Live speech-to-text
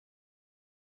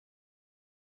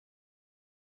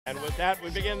And with that,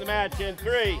 we begin the match in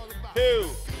 3, 2,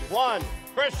 1,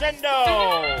 crescendo!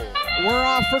 We're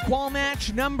off for qual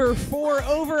match number 4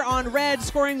 over on red,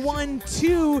 scoring 1,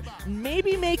 2,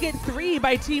 maybe make it 3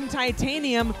 by Team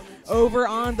Titanium. Over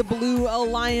on the Blue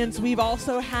Alliance, we've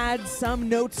also had some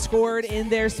notes scored in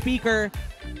their speaker.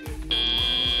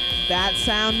 That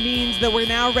sound means that we're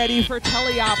now ready for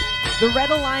teleop. The Red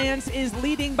Alliance is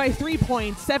leading by 3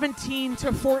 points,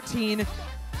 17-14.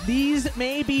 These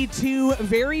may be two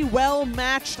very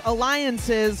well-matched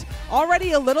alliances.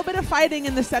 Already a little bit of fighting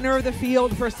in the center of the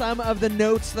field for some of the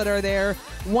notes that are there.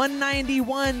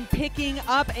 191 picking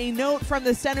up a note from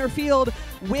the center field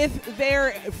with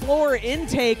their floor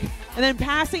intake and then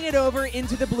passing it over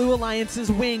into the Blue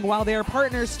Alliance's wing while their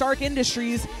partner Stark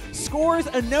Industries scores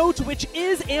a note which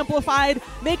is amplified.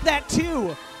 Make that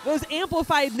 2. Those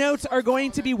amplified notes are going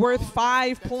to be worth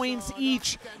 5 points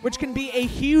each, which can be a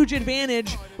huge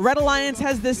advantage. Red Alliance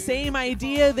has the same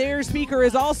idea. Their speaker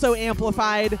is also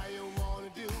amplified.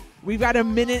 We've got a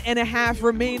minute and a half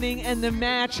remaining in the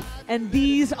match, and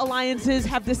these alliances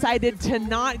have decided to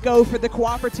not go for the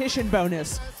cooperation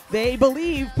bonus. They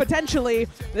believe, potentially,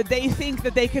 that they think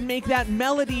that they can make that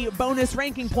melody bonus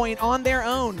ranking point on their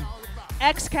own.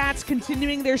 X-Cats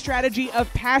continuing their strategy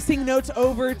of passing notes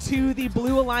over to the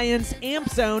Blue Alliance amp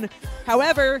zone.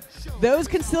 However, those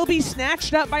can still be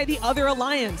snatched up by the other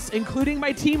alliance, including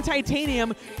by Team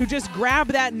Titanium, who just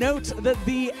grabbed that note that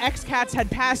the X-Cats had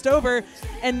passed over,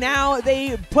 and now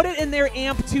they put it in their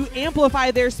amp to amplify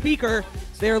their speaker.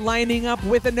 They're lining up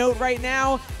with a note right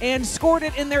now and scored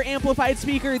it in their amplified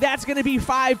speaker. That's going to be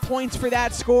 5 points for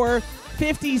that score.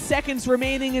 50 seconds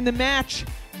remaining in the match.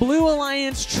 Blue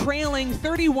Alliance trailing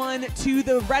 31 to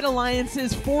the Red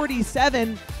Alliance's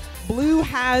 47. Blue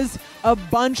has a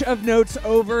bunch of notes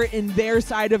over in their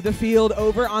side of the field,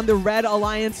 over on the Red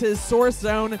Alliance's source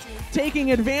zone.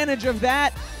 Taking advantage of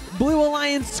that, Blue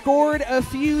Alliance scored a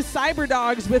few Cyber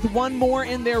Dogs with one more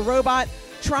in their robot,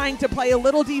 trying to play a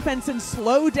little defense and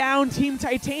slow down Team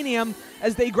Titanium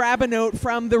as they grab a note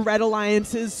from the Red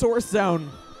Alliance's source zone.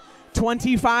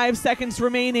 25 seconds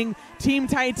remaining. Team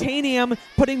Titanium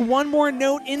putting one more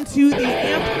note into the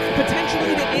amp,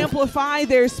 potentially to amplify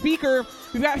their speaker.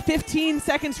 We've got 15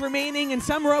 seconds remaining, and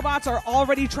some robots are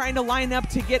already trying to line up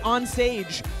to get on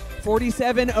stage.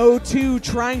 4702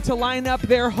 trying to line up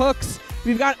their hooks.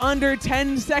 We've got under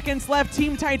 10 seconds left.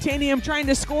 Team Titanium trying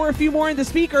to score a few more in the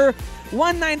speaker.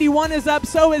 191 is up,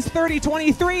 so is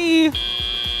 3023.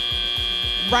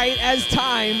 Right as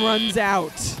time runs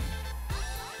out.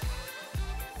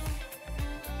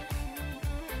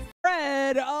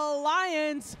 Red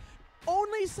Alliance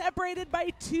only separated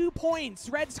by 2 points.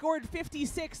 Red scored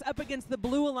 56 up against the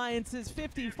Blue Alliance's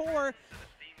 54.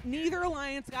 Neither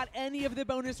alliance got any of the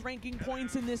bonus ranking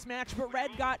points in this match, but Red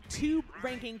got 2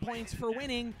 ranking points for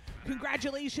winning.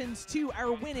 Congratulations to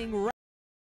our winning Red